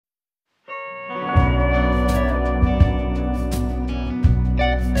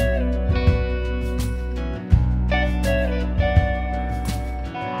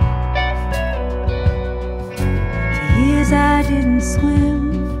swim,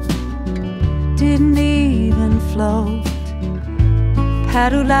 didn't even float.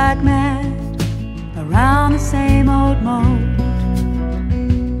 Paddled like mad around the same old moat.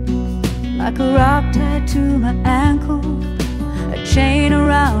 Like a rock tied to my ankle, a chain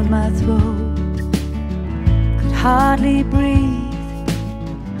around my throat. Could hardly breathe,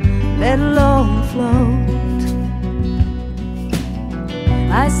 let alone float.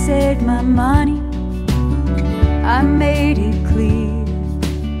 I saved my money, I made it clear.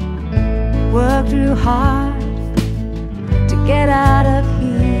 Worked real hard to get out of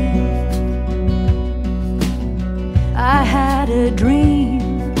here. I had a dream,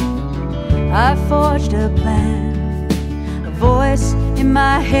 I forged a plan. A voice in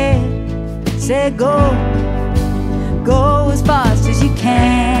my head said go, go as fast as you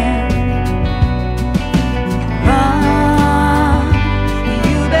can. Run,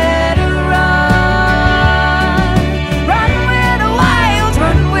 you better run. Run with the wilds,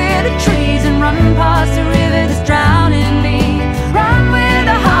 run with the trees, and run past the river that's drowning me. Run with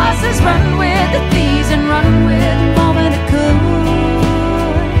the horses, run with the thieves, and run with the moment that could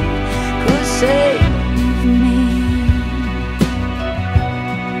save me.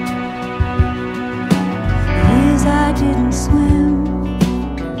 Years I didn't swim,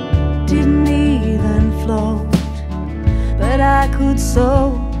 didn't even float, but I could sew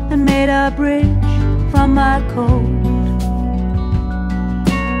and made a bridge from my coat.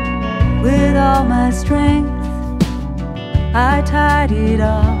 With all my strength I tied it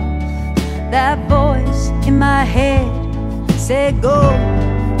off. That voice in my head said go,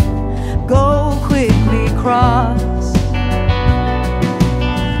 go quickly cross.